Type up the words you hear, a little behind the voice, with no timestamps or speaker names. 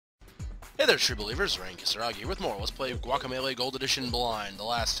Hey there, true believers, Rain Kisaragi with more. Let's play Guacamelee Gold Edition Blind. The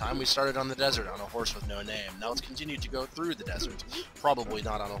last time we started on the desert on a horse with no name. Now let's continue to go through the desert. Probably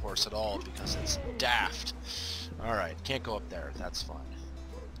not on a horse at all because it's daft. Alright, can't go up there. That's fine.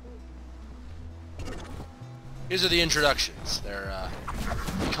 These are the introductions. They're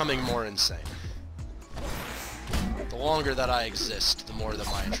becoming more insane. The longer that I exist, the more that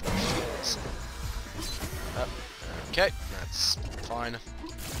my introductions are insane. Okay, that's fine.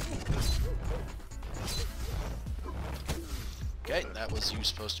 Okay, that was you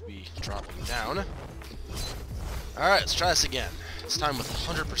supposed to be dropping down. Alright, let's try this again. This time with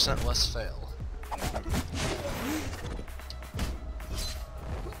 100% less fail.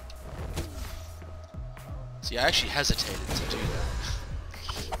 See, I actually hesitated to do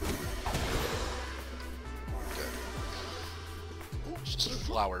that. Good. There's just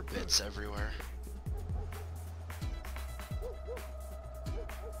flower bits everywhere.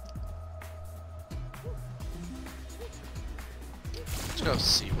 Let's go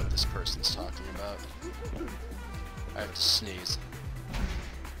see what this person's talking about. I have to sneeze.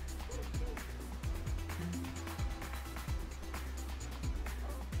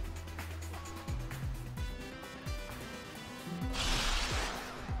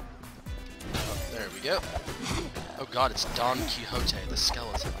 Oh, there we go. Oh god, it's Don Quixote, the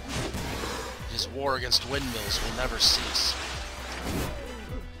skeleton. His war against windmills will never cease.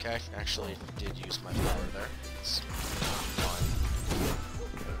 Okay, actually did use my power there. It's fine.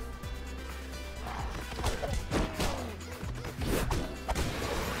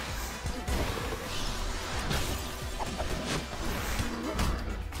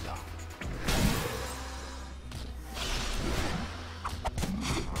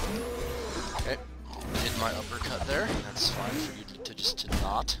 Okay, did my uppercut there. That's fine for you to just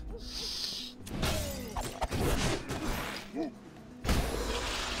not.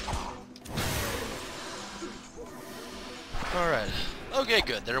 Alright. Okay,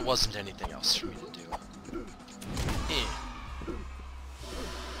 good. There wasn't anything else for me to do.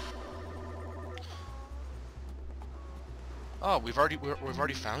 Oh, we've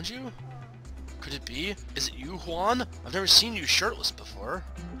already found you? Could it be? Is it you, Juan? I've never seen you shirtless before.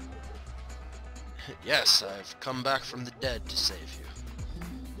 Yes, I've come back from the dead to save you.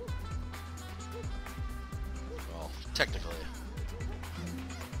 Well, technically.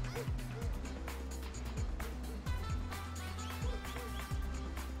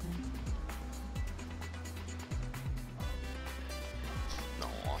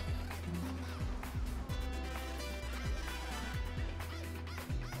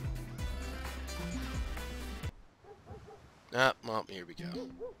 Ah, well, here we go.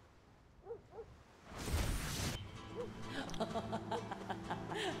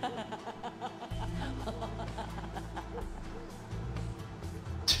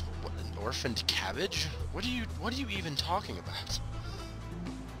 What, an orphaned cabbage? What are you even talking about?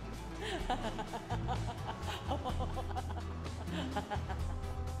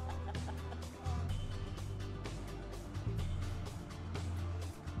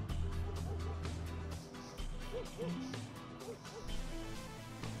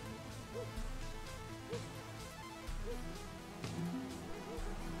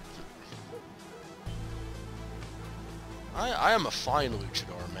 I am a fine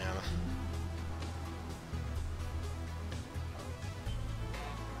luchador, man.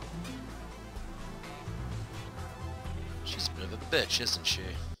 She's a bit of a bitch, isn't she?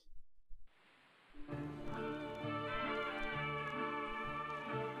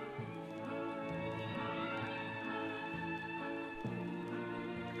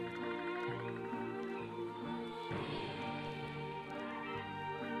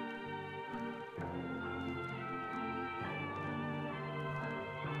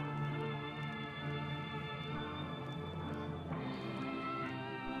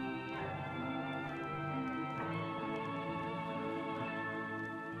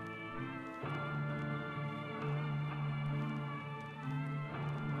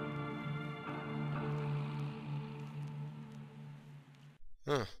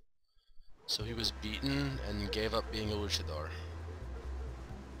 Huh. So he was beaten and gave up being a luchador.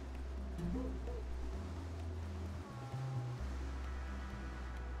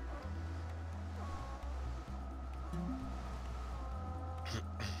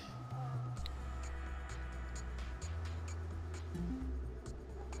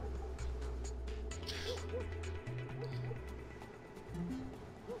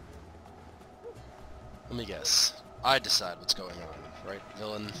 Let me guess. I decide what's going on, right,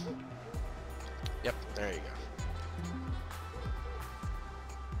 villain? Yep, there you go.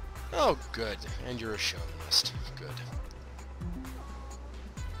 Oh, good. And you're a chauvinist. Good.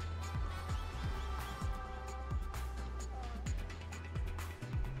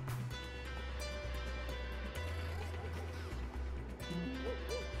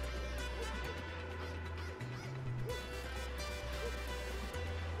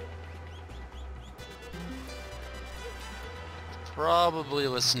 Probably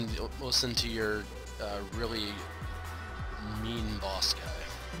listen to your really mean boss guy.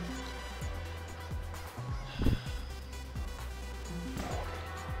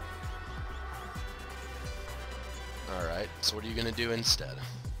 Alright, so what are you gonna do instead?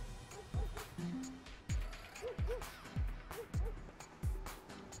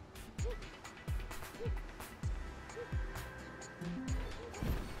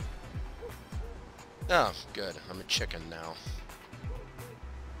 Oh, good. I'm a chicken now.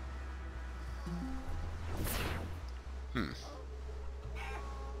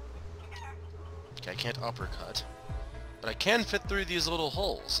 Okay, I can't uppercut. But I can fit through these little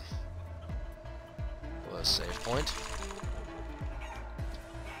holes. Well, save point.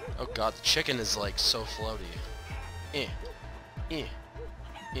 Oh god, the chicken is like so floaty. Eh.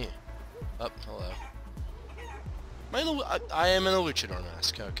 Oh, hello. I am in a luchador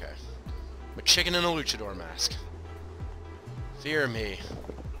mask, okay. I'm a chicken in a luchador mask. Fear me.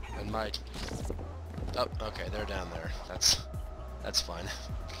 And my... Oh, okay, they're down there. That's fine.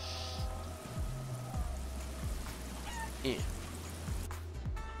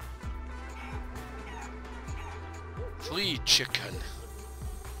 Flee, chicken.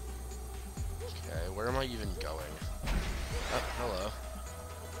 Okay, where am I even going? Oh, hello.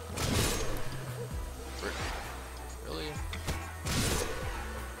 Really?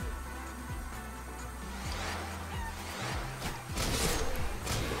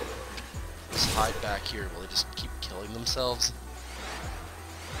 Just hide back here. Will they just keep killing themselves?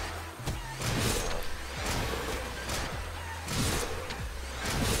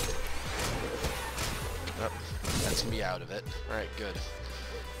 Oh, that's me out of it. Alright, good.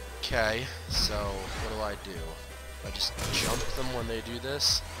 Okay, so what do? I just jump them when they do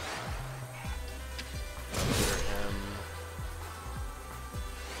this? Under him.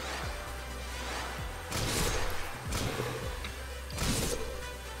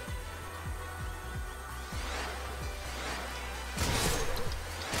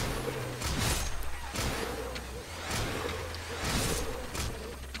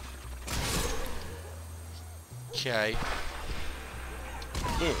 Okay.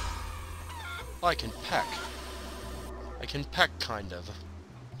 I can peck. I can peck, kind of.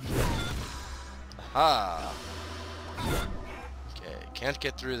 Aha! Okay, can't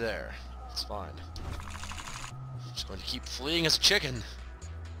get through there. It's fine. I'm just going to keep fleeing as a chicken.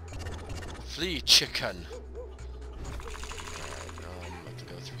 Flee, chicken! Alright, I have to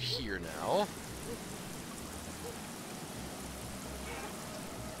go through here now.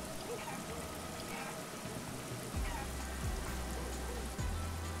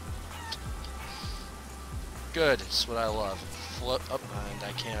 Good, it's what I love. Float up, and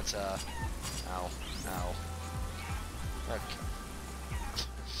I can't, ow. Okay.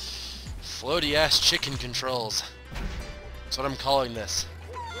 Floaty-ass chicken controls. That's what I'm calling this.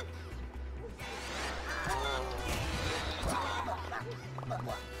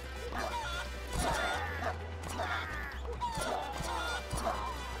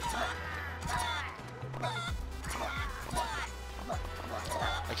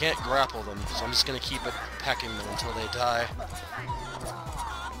 I can't grapple them, so I'm just gonna keep it pecking them until they die.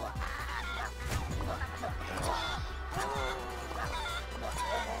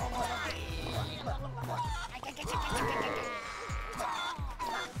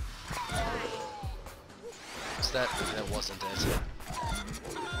 So that wasn't it.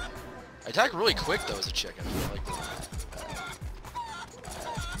 I attack really quick though as a chicken. Like,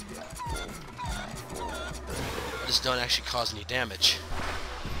 I just don't actually cause any damage.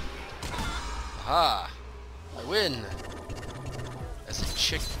 Aha! I win! As a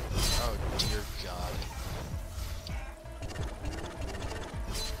chick... Oh dear god.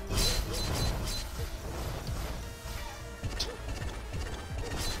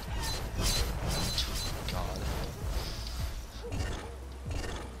 God.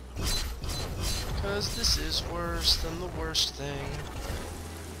 Because this is worse than the worst thing.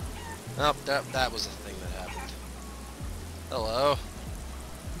 Oh, that was the thing that happened. Hello.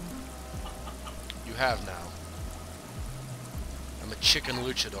 You have now. I'm a chicken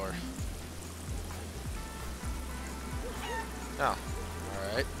luchador. Oh,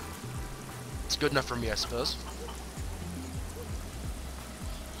 alright. It's good enough for me, I suppose.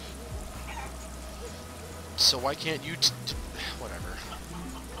 So why can't you whatever.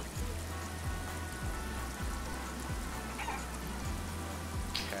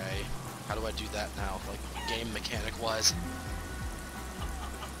 Okay. How do I do that now? Like, game mechanic-wise?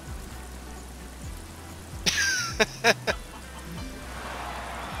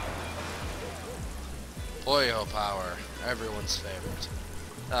 Pollo power. Everyone's favorite.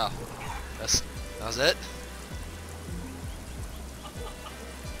 Oh, that was it?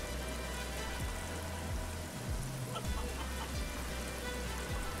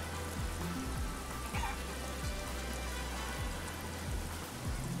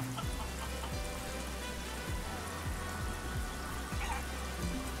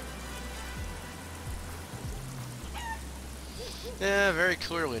 Yeah, very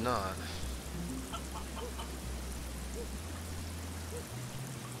clearly not.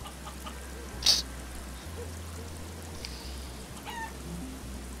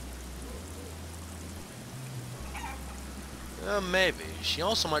 Maybe. She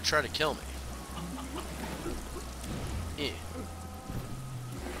also might try to kill me. Eh.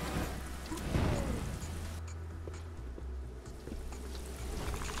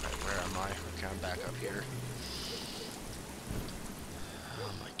 Right, where am I? Okay, I'm back up here.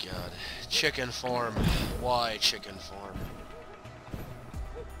 Oh my god. Chicken form. Why chicken form?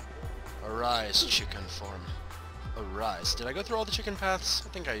 Arise, chicken form. Arise. Did I go through all the chicken paths? I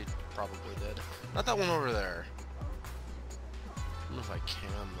think I probably did. Not that one over there. I don't know if I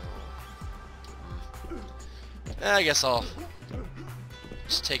can though. I guess I'll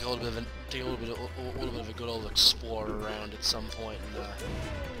just take a little bit of a good old explore around at some point and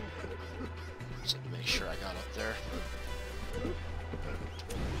just make sure I got up there.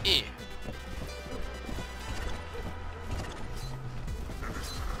 Eh.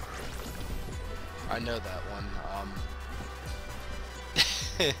 I know that one.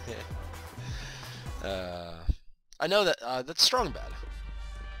 I know that that's strong bad.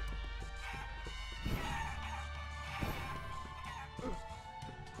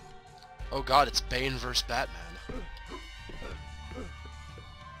 Oh god, it's Bane vs. Batman.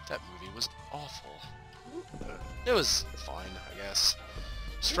 That movie was awful. It was fine, I guess.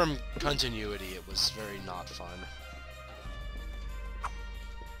 Just from continuity, it was very not fun.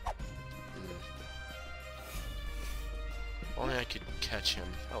 Only I could catch him.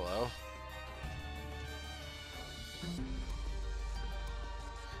 Hello.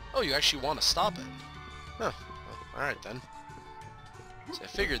 Oh, you actually want to stop it? Huh. Well, alright then. So I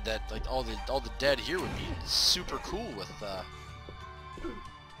figured that like all the dead here would be super cool with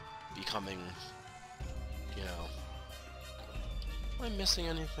becoming, you know. Am I missing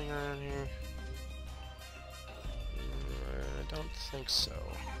anything around here? I don't think so.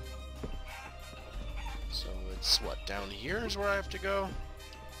 So it's what, down here is where I have to go?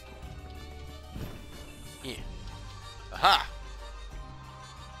 Yeah. Aha!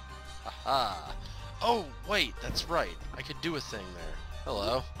 Aha! Oh, wait, that's right. I could do a thing there.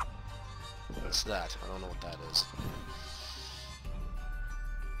 Hello. What's that? I don't know what that is.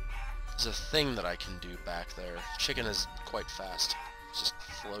 There's a thing that I can do back there. Chicken is quite fast. It's just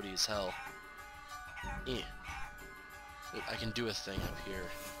floaty as hell. Yeah. Wait, I can do a thing up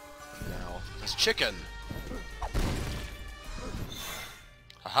here now. There's chicken!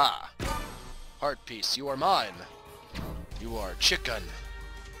 Haha! Heart piece, you are mine! You are chicken!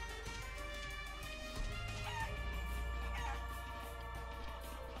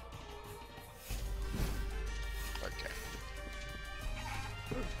 Okay.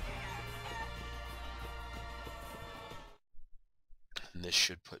 And this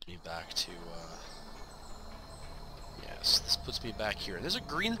should put me back to, yes, this puts me back here. And there's a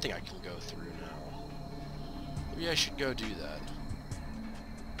green thing I can go through now. Maybe I should go do that.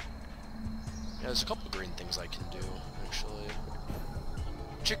 Yeah, there's a couple of green things I can do, actually.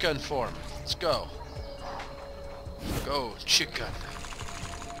 Chicken form. Let's go. Go, chicken.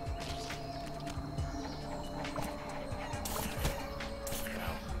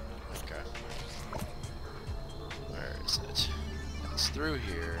 Okay. Where is it? It's through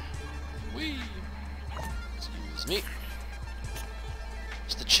here. Whee! Excuse me.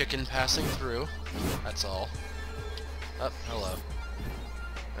 Just the chicken passing through. That's all. Oh, hello.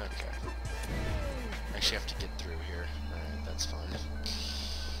 Okay. Actually have to get through here. Alright, that's fine.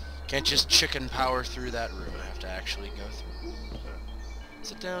 Can't just chicken power through that room. I have to actually go through.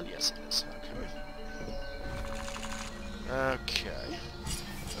 Is it down? Yes, it is. Okay. Okay.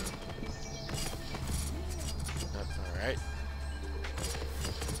 Alright.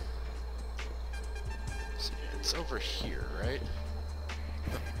 So it's over here, right?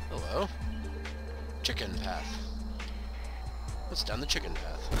 Oh, hello. Chicken path. What's down the chicken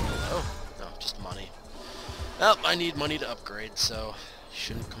path? Hello. No, just money. Well, I need money to upgrade, so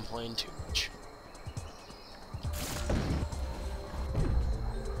shouldn't complain too much.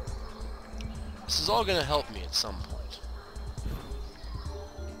 This is all gonna help me at some point.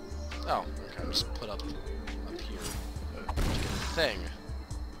 Oh, okay, I'll just put up here. Thing.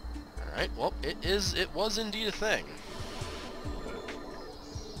 Alright, well, it was indeed a thing.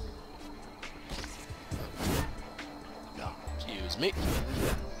 Excuse me.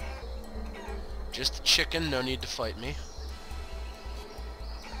 Just a chicken, no need to fight me.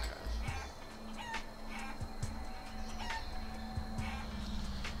 Okay.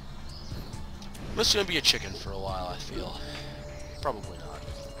 I'm just gonna be a chicken for a while, I feel. Probably not.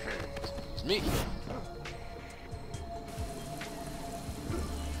 Excuse me.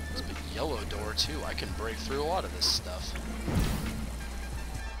 There's a big yellow door, too. I can break through a lot of this stuff.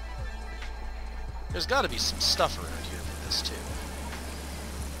 There's gotta be some stuff around here for this, too.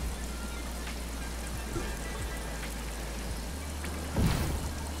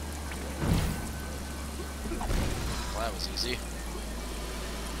 Well, that was easy.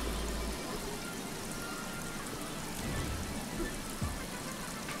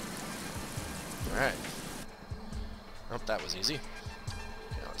 Alright. Oh, that was easy.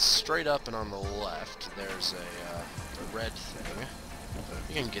 Now, straight up and on the left, there's a red thing.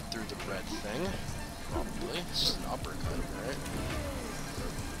 You can get through the red thing. Probably. It's just an uppercut, right?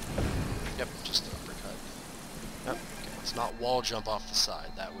 Yep, just an uppercut. Yep, okay. Let's not wall jump off the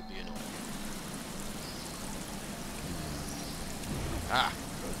side. That would be annoying. Ah!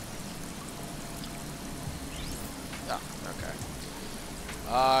 Ah, okay.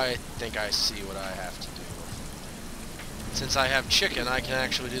 I think I see what I have to do. Since I have chicken, I can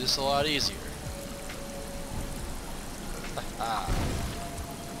actually do this a lot easier.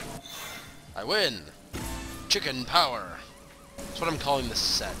 I win! Chicken power! That's what I'm calling this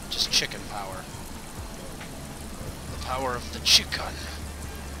set. Just chicken power. The power of the chicken.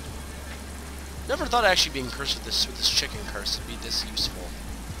 Never thought actually being cursed with this chicken curse would be this useful.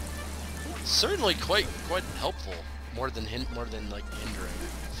 Certainly quite helpful. More than like hindering.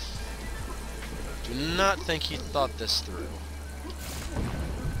 Do not think he thought this through.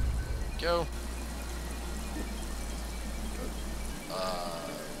 Go.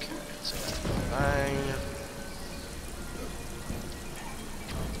 Okay, so bang.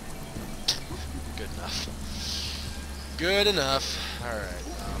 Good enough. Good enough. Alright,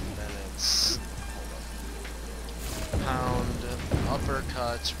 then it's... Hold up. Pound,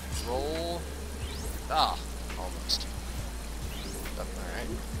 uppercut, roll... Ah, almost. Alright.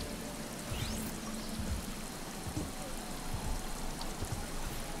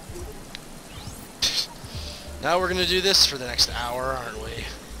 Now we're gonna do this for the next hour, aren't we?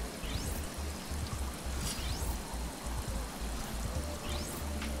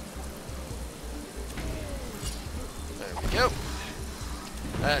 There we go.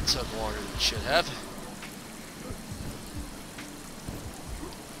 That took longer than it should have.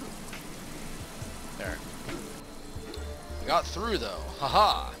 There. We got through though.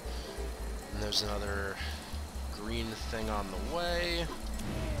 Haha! And there's another green thing on the way.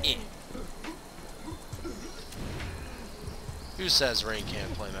 Eh. Who says Rain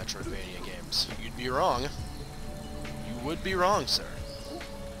can't play Metroidvania games? You'd be wrong. You would be wrong, sir.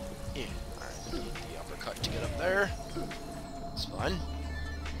 Yeah. Alright, we need the uppercut to get up there. It's fine.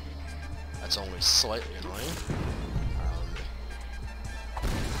 That's only slightly annoying.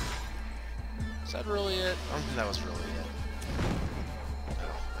 Is that really it? I don't think that was really it.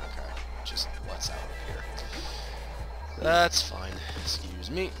 Oh, okay. Just lets out of here. That's fine.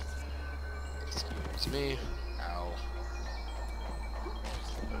 Excuse me. Excuse me. Ow.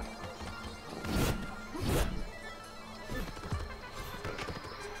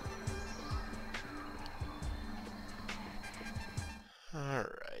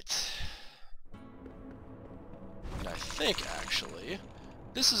 Alright. And I think, actually,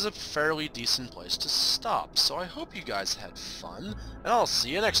 this is a fairly decent place to stop, so I hope you guys had fun, and I'll see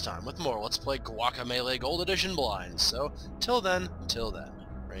you next time with more Let's Play Guacamelee Gold Edition Blind. So, till then,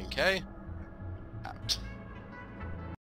 Rain K,